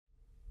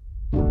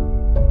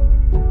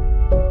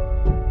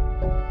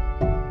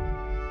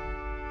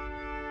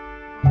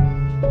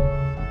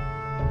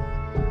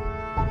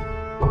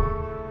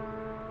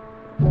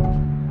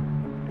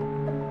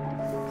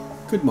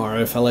Good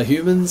morrow, fellow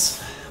humans.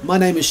 My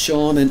name is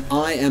Sean and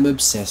I am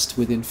obsessed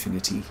with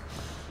infinity.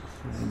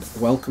 And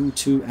welcome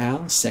to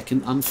our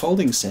second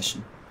Unfoldings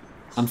session.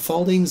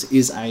 Unfoldings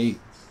is a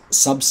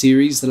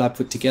sub-series that I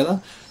put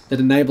together that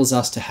enables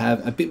us to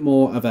have a bit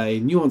more of a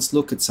nuanced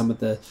look at some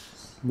of the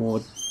more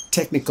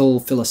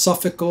technical,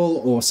 philosophical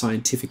or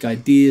scientific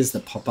ideas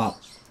that pop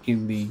up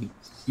in the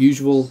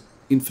usual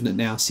Infinite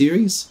Now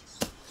series.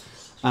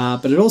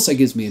 But it also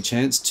gives me a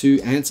chance to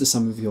answer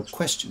some of your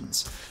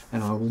questions.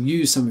 And I will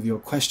use some of your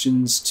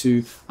questions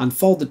to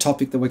unfold the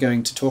topic that we're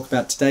going to talk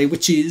about today,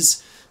 which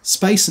is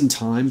space and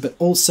time, but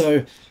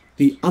also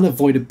the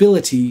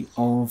unavoidability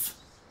of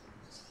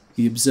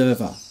the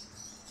observer.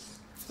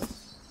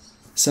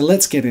 So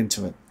let's get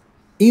into it.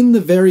 In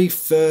the very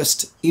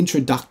first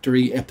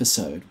introductory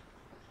episode,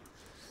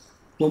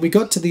 when we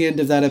got to the end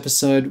of that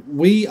episode,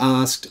 we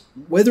asked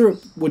whether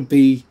it would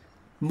be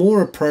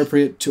more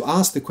appropriate to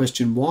ask the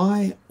question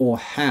why or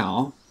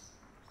how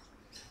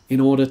in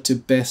order to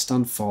best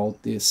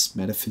unfold this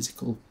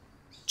metaphysical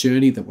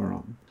journey that we're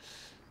on.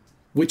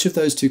 Which of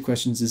those two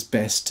questions is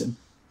best to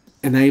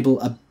enable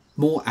a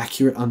more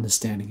accurate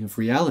understanding of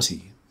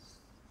reality?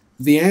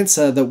 The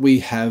answer that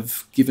we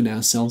have given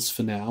ourselves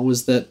for now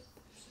was that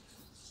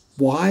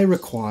why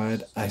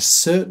required a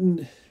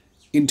certain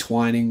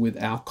entwining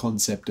with our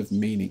concept of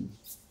meaning.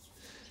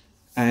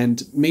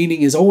 And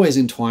meaning is always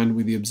entwined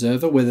with the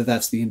observer, whether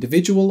that's the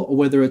individual or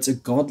whether it's a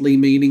godly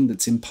meaning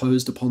that's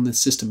imposed upon the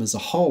system as a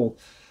whole.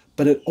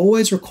 But it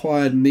always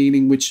required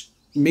meaning, which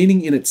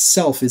meaning in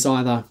itself is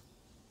either,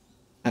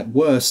 at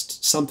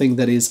worst, something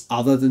that is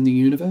other than the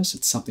universe.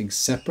 It's something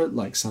separate,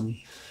 like some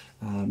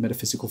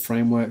metaphysical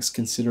frameworks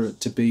consider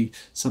it to be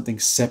something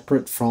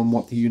separate from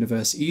what the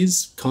universe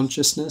is,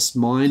 consciousness,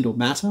 mind, or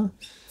matter.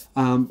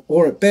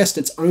 Or at best,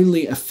 it's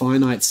only a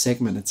finite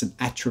segment. It's an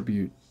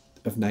attribute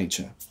of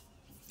nature,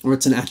 or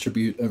it's an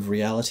attribute of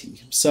reality.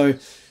 So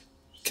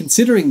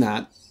considering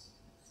that,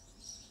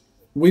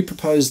 we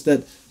propose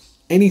that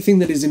anything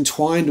that is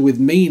entwined with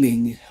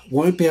meaning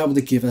won't be able to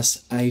give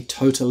us a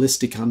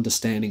totalistic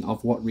understanding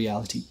of what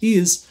reality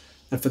is,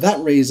 and for that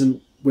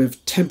reason,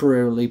 we've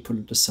temporarily put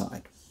it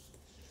aside.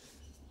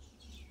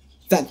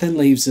 That then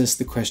leaves us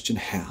the question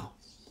how.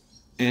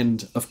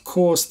 And of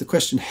course, the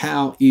question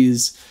how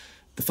is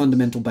the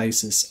fundamental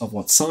basis of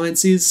what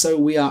science is, so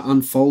we are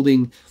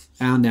unfolding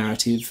our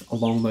narrative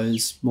along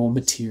those more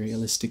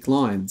materialistic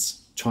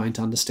lines, trying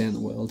to understand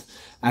the world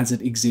as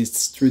it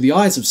exists through the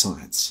eyes of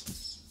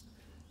science.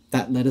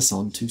 That led us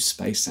on to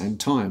space and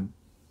time.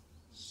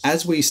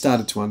 As we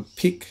started to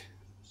unpick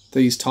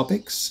these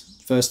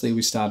topics, firstly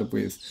we started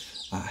with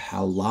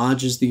how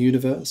large is the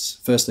universe?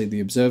 Firstly the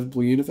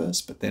observable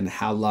universe, but then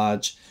how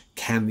large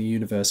can the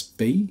universe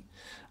be?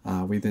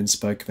 We then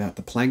spoke about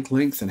the Planck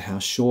length and how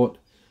short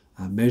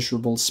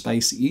measurable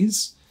space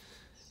is.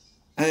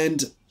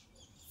 And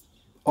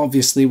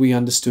obviously we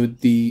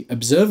understood the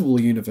observable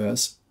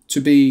universe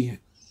to be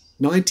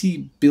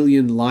 90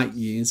 billion light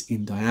years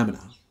in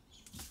diameter.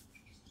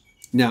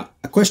 Now,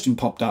 a question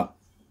popped up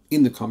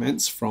in the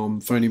comments from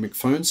Phony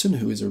McPhoneson,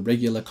 who is a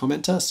regular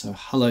commenter, so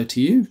hello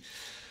to you.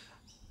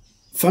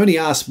 Phony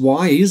asked,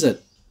 why is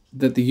it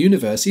that the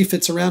universe, if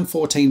it's around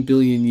 14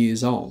 billion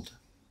years old,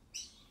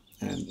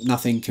 and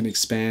nothing can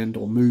expand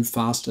or move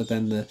faster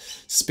than the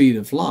speed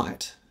of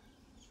light,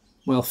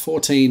 well,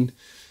 14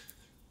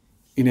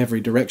 in every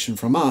direction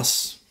from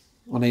us,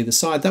 on either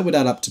side, that would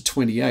add up to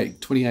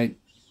 28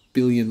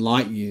 billion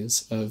light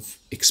years of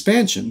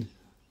expansion.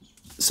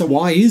 So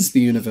why is the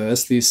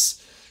universe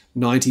this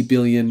 90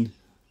 billion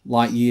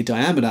light year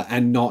diameter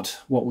and not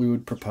what we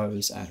would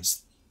propose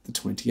as the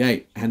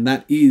 28? And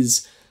that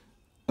is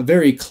a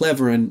very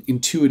clever and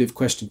intuitive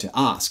question to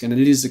ask. And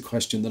it is a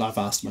question that I've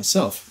asked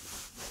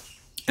myself.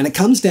 And it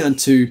comes down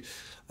to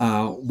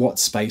what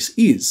space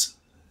is.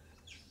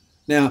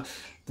 Now,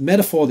 the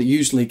metaphor that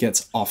usually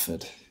gets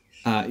offered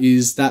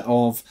is that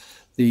of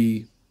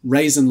the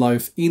raisin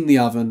loaf in the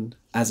oven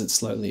as it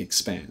slowly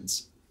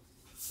expands.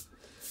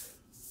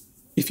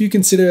 If you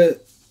consider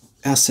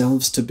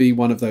ourselves to be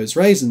one of those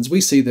raisins, we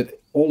see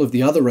that all of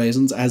the other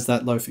raisins, as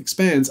that loaf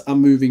expands, are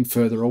moving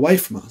further away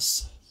from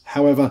us.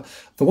 However,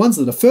 the ones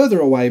that are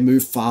further away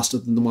move faster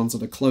than the ones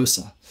that are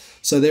closer.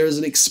 So there is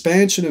an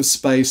expansion of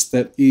space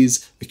that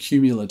is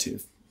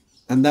accumulative.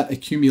 And that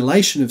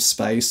accumulation of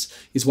space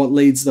is what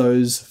leads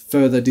those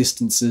further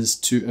distances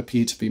to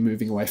appear to be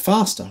moving away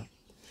faster.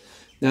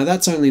 Now,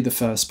 that's only the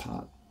first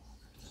part.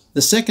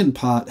 The second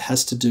part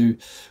has to do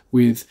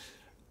with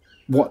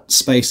what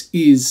space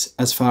is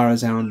as far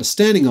as our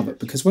understanding of it,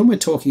 because when we're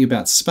talking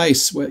about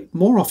space, we're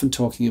more often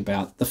talking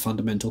about the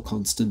fundamental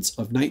constants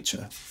of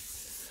nature.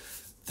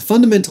 The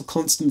fundamental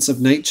constants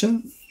of nature,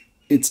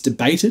 it's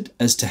debated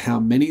as to how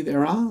many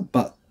there are,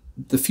 but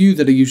the few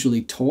that are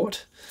usually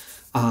taught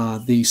are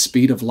the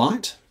speed of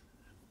light,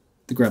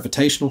 the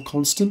gravitational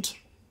constant,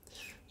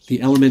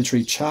 the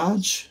elementary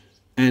charge,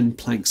 and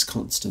Planck's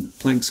constant.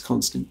 Planck's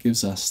constant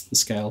gives us the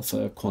scale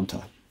for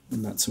quanta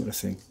and that sort of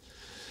thing.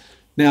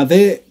 Now,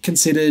 they're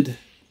considered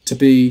to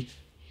be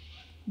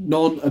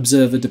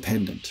non-observer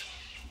dependent.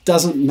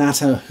 doesn't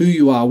matter who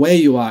you are, where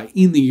you are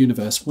in the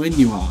universe, when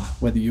you are,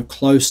 whether you're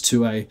close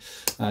to a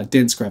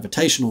dense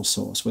gravitational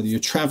source, whether you're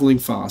traveling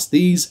fast,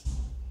 these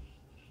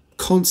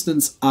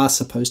constants are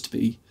supposed to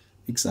be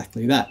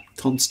exactly that,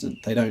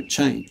 constant. They don't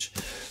change.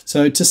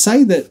 So to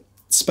say that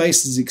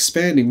space is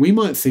expanding, we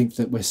might think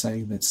that we're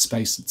saying that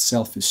space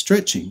itself is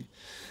stretching.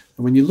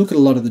 And when you look at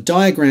a lot of the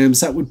diagrams,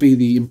 that would be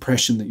the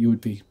impression that you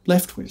would be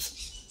left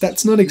with.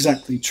 That's not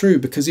exactly true,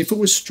 because if it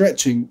was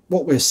stretching,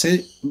 what we're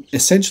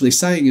essentially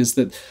saying is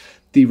that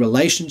the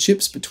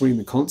relationships between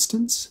the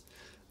constants,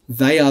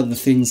 they are the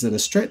things that are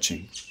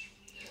stretching.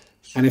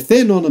 And if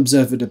they're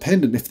non-observer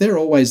dependent, if they're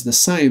always the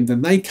same,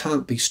 then they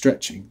can't be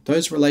stretching.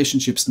 Those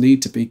relationships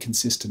need to be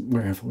consistent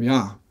wherever we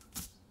are.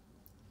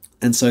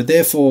 And so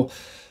therefore,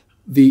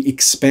 the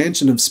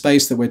expansion of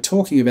space that we're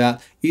talking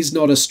about is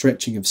not a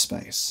stretching of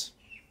space.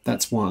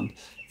 That's one.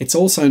 It's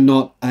also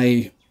not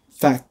a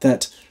fact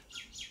that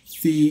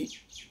the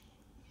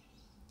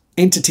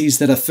entities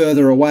that are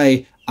further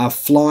away are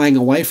flying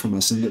away from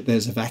us and that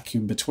there's a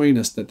vacuum between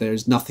us, that there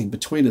is nothing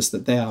between us,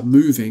 that they are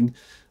moving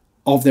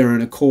of their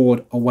own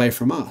accord away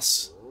from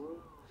us,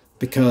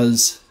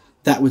 because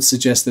that would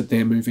suggest that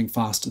they're moving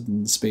faster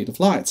than the speed of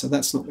light. So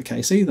that's not the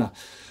case either.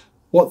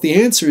 What the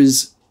answer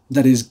is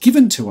that is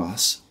given to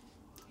us,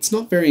 it's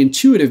not very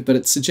intuitive, but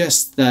it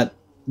suggests that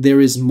there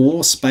is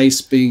more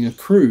space being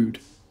accrued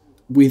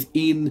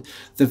within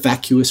the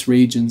vacuous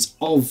regions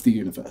of the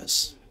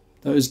universe.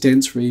 Those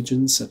dense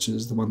regions, such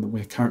as the one that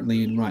we're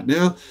currently in right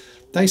now,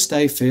 they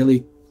stay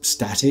fairly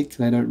static.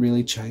 They don't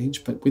really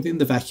change. But within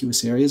the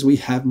vacuous areas, we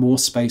have more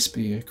space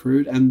being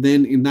accrued. And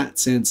then in that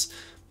sense,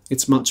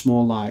 it's much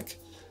more like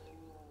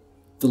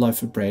the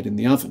loaf of bread in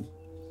the oven.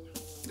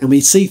 And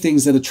we see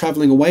things that are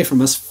traveling away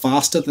from us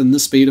faster than the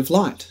speed of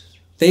light.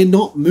 They're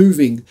not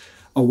moving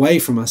away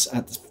from us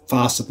at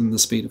faster than the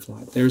speed of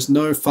light. There is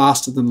no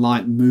faster than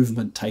light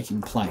movement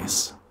taking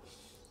place.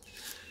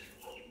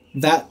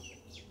 That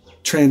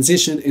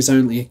transition is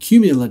only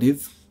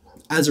accumulative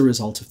as a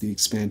result of the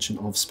expansion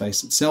of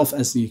space itself,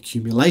 as the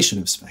accumulation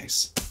of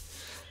space.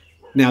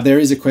 Now, there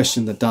is a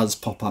question that does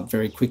pop up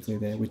very quickly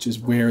there, which is,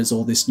 where is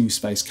all this new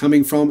space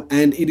coming from?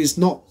 And it is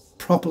not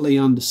properly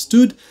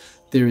understood.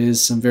 There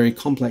is some very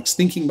complex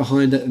thinking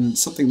behind it, and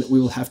it's something that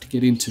we will have to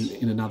get into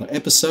in another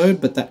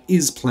episode, but that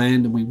is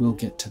planned and we will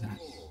get to that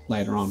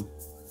later on.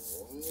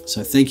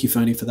 So thank you,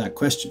 Phony, for that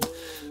question.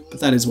 But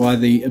that is why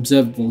the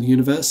observable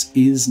universe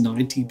is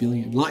 90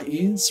 billion light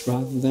years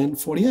rather than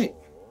 48.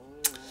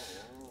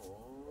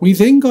 We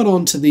then got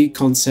on to the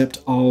concept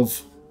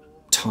of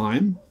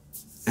time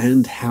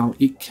and how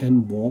it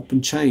can warp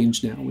and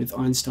change now with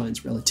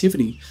Einstein's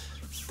relativity.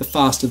 The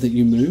faster that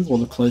you move, or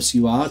the closer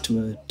you are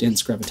to a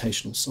dense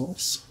gravitational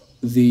source,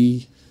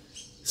 the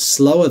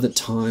slower that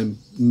time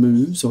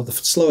moves, or the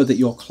slower that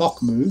your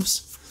clock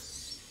moves.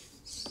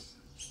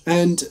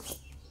 And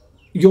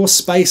your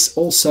space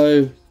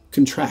also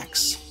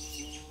contracts.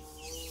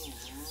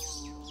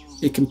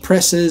 It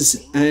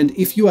compresses, and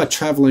if you are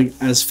traveling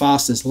as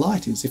fast as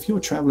light is, if you're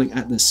traveling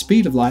at the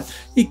speed of light,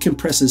 it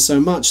compresses so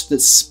much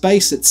that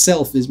space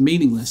itself is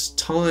meaningless.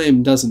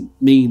 Time doesn't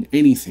mean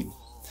anything.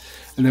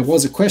 And there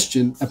was a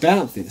question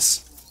about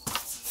this.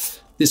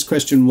 This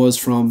question was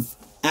from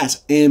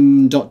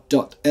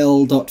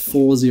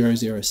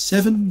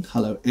 @m.l.4007.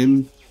 Hello,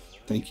 M.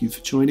 Thank you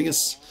for joining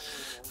us.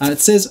 It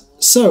says,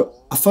 so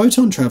a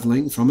photon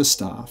traveling from a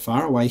star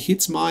far away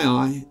hits my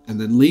eye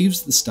and then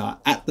leaves the star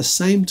at the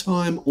same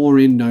time or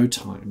in no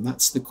time.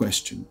 That's the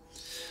question.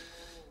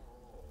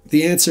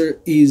 The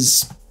answer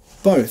is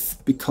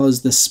both,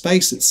 because the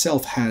space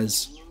itself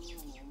has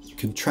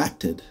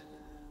contracted.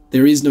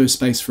 There is no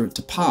space for it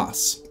to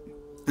pass,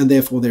 and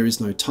therefore there is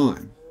no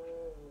time.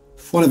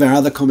 One of our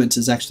other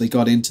commenters actually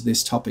got into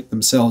this topic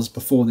themselves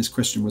before this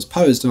question was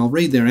posed, and I'll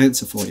read their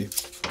answer for you.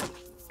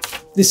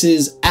 This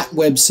is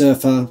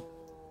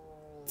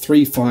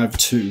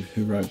 @websurfer352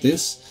 who wrote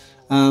this.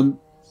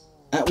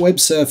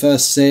 @websurfer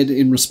said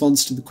in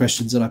response to the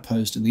questions that I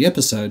posed in the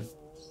episode,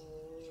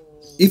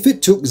 if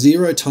it took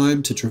 0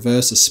 time to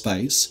traverse a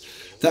space,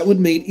 that would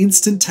mean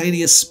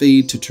instantaneous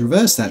speed to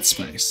traverse that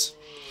space.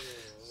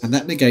 And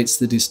that negates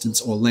the distance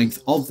or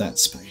length of that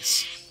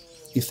space.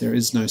 If there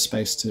is no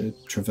space to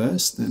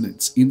traverse, then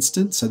it's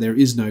instant, so there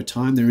is no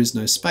time, there is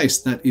no space.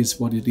 That is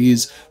what it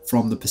is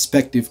from the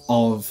perspective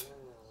of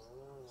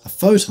a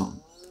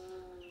photon.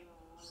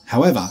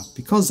 However,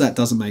 because that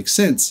doesn't make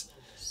sense,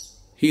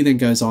 he then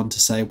goes on to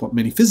say what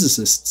many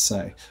physicists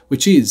say,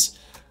 which is,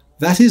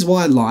 that is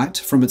why light,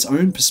 from its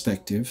own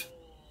perspective,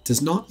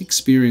 does not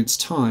experience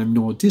time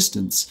nor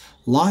distance.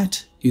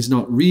 Light is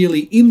not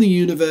really in the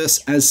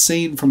universe as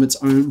seen from its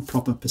own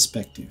proper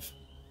perspective.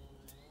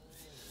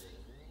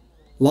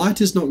 Light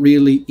is not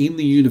really in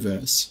the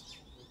universe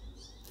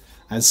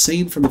as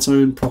seen from its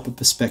own proper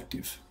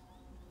perspective.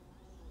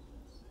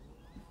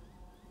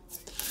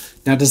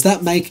 Now, does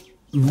that make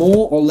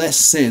more or less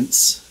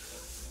sense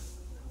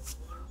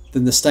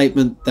than the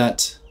statement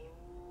that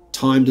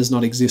time does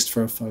not exist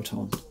for a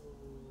photon?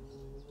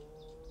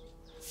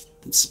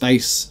 That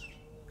space,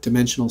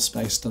 dimensional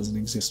space, doesn't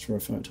exist for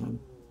a photon?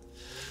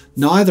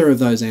 Neither of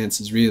those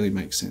answers really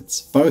make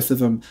sense. Both of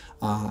them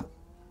are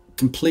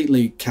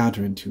completely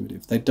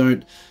counterintuitive. They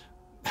don't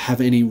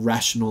have any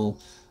rational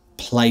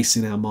place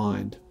in our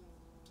mind.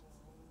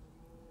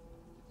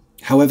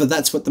 However,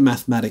 that's what the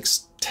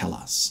mathematics tell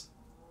us.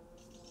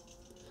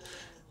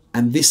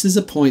 And this is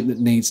a point that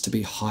needs to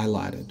be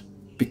highlighted,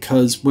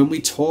 because when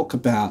we talk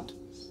about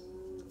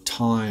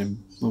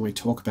time, when we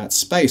talk about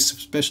space,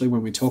 especially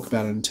when we talk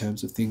about it in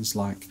terms of things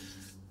like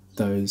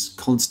those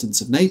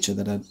constants of nature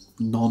that are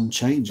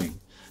non-changing.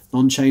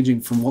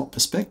 Non-changing from what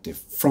perspective?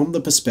 From the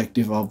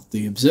perspective of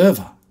the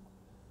observer.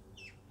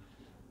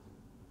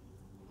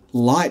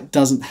 Light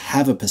doesn't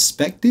have a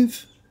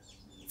perspective.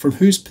 From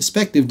whose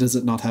perspective does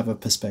it not have a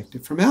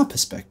perspective? From our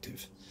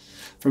perspective.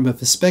 From a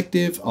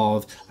perspective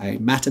of a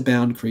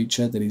matter-bound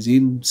creature that is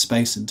in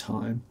space and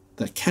time,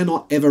 that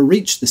cannot ever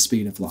reach the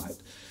speed of light.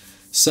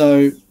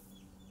 So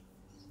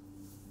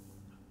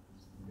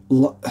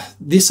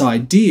this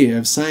idea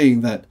of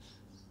saying that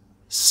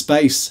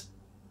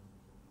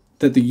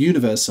the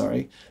universe,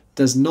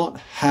 does not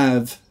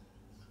have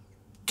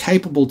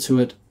capable to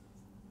it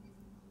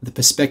the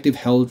perspective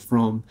held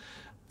from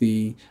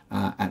the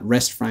at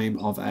rest frame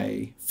of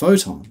a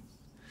photon,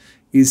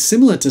 is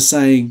similar to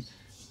saying,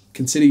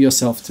 consider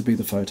yourself to be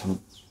the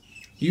photon.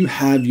 You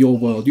have your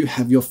world, you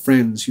have your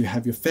friends, you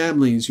have your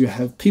families, you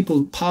have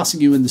people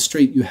passing you in the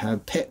street, you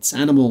have pets,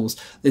 animals,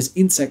 there's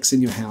insects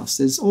in your house,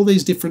 there's all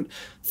these different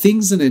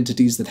things and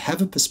entities that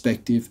have a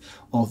perspective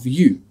of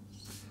you.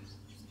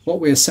 What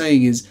we're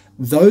saying is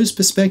those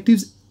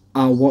perspectives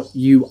are what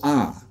you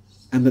are,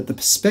 and that the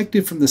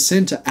perspective from the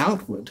center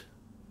outward,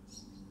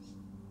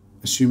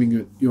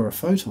 assuming you're a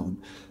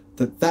photon,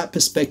 that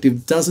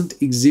perspective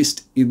doesn't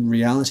exist in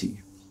reality.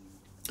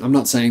 I'm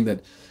not saying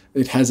that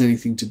it has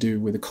anything to do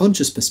with a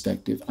conscious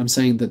perspective. I'm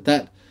saying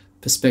that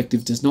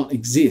perspective does not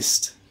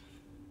exist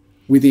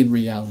within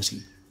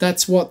reality.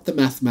 That's what the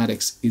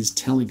mathematics is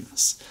telling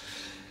us.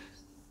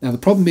 Now, the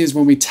problem is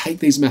when we take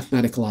these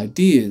mathematical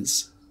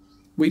ideas,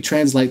 we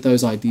translate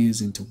those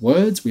ideas into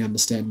words. We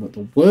understand what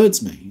the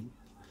words mean.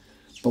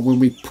 But when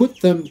we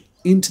put them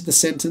into the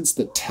sentence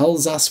that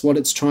tells us what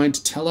it's trying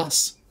to tell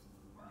us,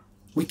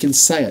 we can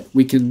say it.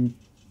 We can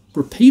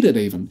repeat it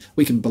even.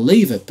 We can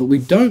believe it, but we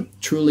don't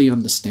truly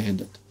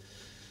understand it.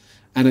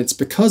 And it's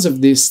because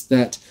of this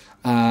that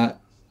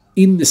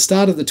in the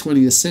start of the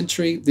 20th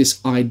century, this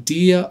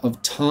idea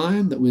of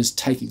time that was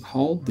taking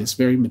hold, this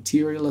very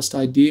materialist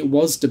idea,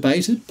 was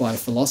debated by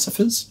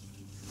philosophers.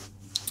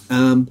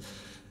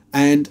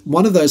 And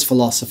one of those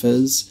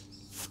philosophers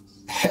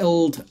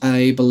held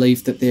a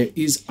belief that there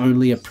is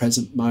only a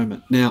present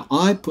moment. Now,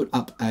 I put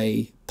up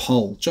a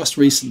poll just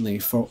recently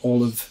for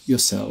all of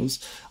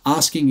yourselves,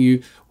 asking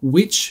you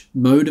which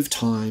mode of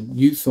time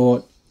you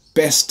thought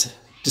best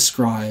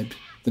described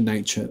the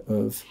nature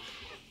of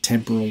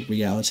temporal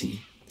reality.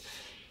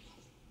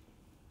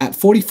 At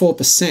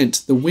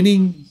 44%, the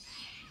winning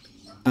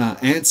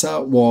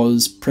answer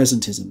was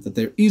presentism, that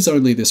there is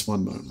only this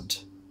one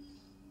moment.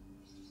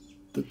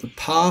 That the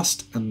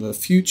past and the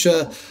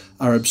future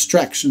are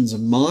abstractions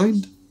of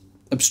mind,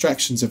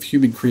 abstractions of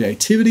human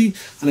creativity,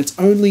 and it's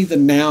only the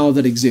now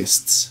that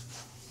exists.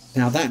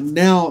 Now, that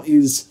now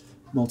is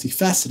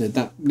multifaceted,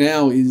 that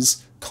now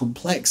is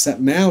complex,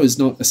 that now is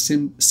not a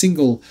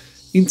single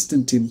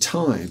instant in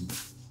time.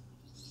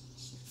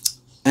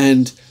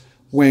 And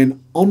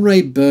when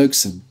Henri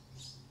Bergson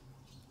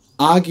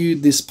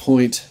argued this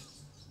point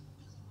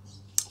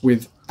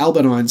with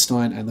Albert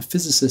Einstein and the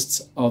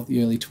physicists of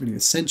the early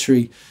 20th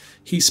century,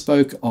 he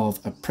spoke of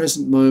a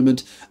present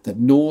moment that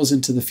gnaws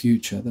into the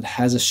future, that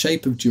has a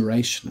shape of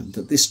duration, and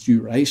that this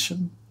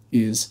duration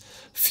is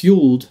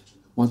fueled,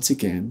 once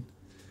again,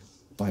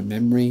 by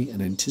memory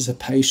and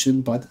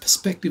anticipation, by the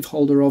perspective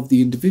holder of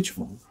the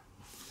individual.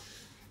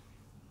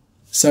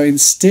 So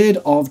instead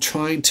of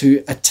trying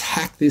to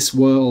attack this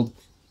world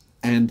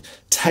and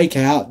take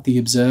out the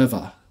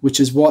observer, which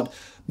is what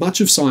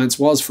much of science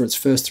was for its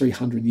first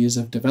 300 years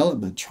of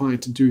development, trying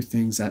to do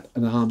things at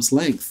an arm's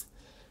length,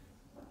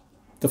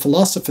 the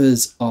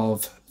philosophers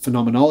of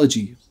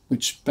phenomenology,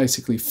 which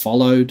basically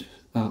followed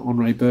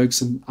Henri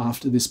Bergson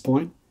after this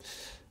point,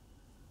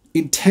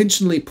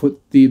 intentionally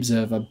put the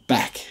observer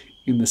back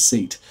in the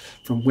seat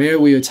from where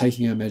we are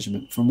taking our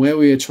measurement, from where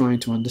we are trying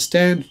to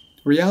understand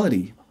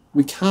reality.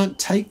 We can't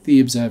take the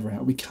observer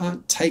out. We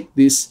can't take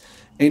this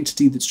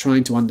entity that's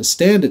trying to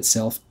understand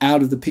itself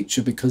out of the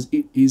picture because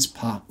it is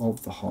part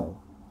of the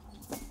whole.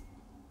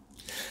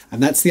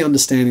 And that's the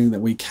understanding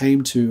that we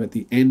came to at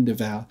the end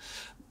of our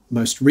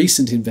most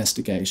recent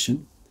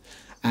investigation.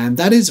 And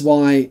that is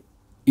why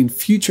in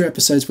future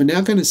episodes, we're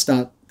now going to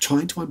start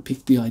trying to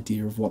unpick the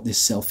idea of what this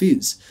self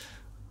is.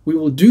 We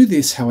will do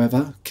this,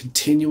 however,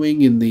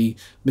 continuing in the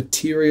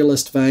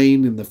materialist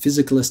vein, in the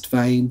physicalist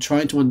vein,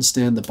 trying to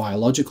understand the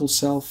biological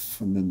self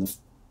and then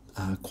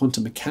the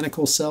quantum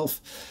mechanical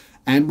self.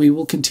 And we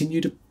will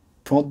continue to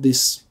prod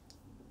this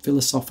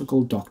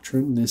philosophical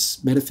doctrine,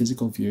 this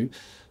metaphysical view,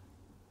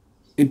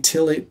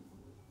 until it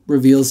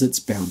reveals its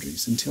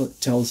boundaries, until it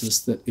tells us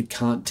that it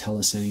can't tell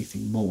us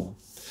anything more.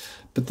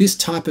 But this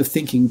type of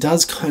thinking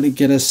does kind of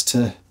get us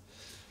to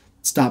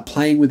start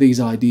playing with these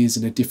ideas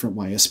in a different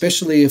way,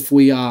 especially if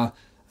we are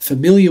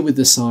familiar with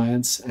the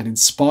science and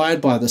inspired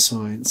by the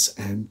science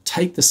and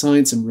take the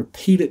science and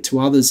repeat it to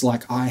others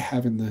like I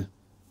have in the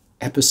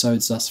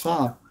episodes thus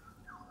far.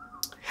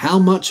 How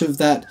much of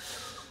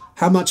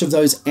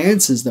those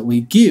answers that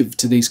we give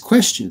to these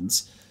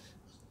questions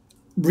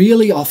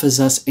really offers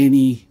us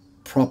any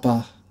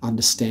proper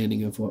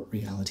understanding of what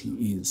reality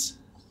is?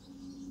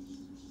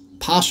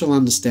 Partial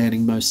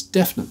understanding, most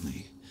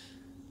definitely.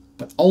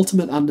 But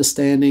ultimate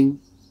understanding,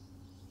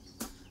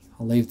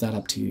 I'll leave that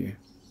up to you.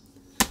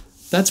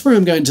 That's where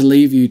I'm going to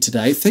leave you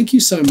today. Thank you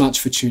so much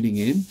for tuning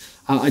in.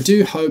 I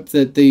do hope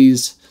that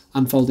these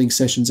unfolding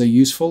sessions are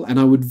useful, and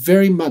I would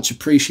very much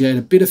appreciate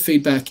a bit of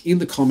feedback in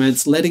the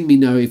comments, letting me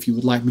know if you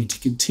would like me to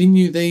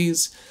continue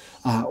these,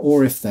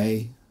 or if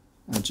they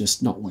are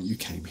just not what you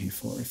came here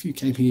for. If you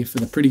came here for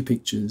the pretty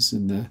pictures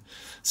and the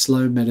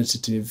slow,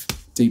 meditative,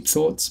 deep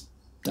thoughts,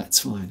 that's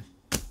fine.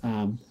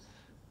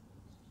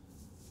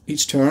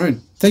 Each to our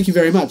own. Thank you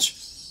very much.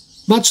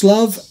 Much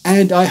love,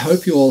 and I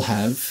hope you all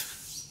have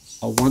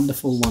a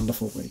wonderful,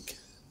 wonderful week.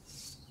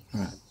 All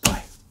right,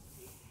 bye.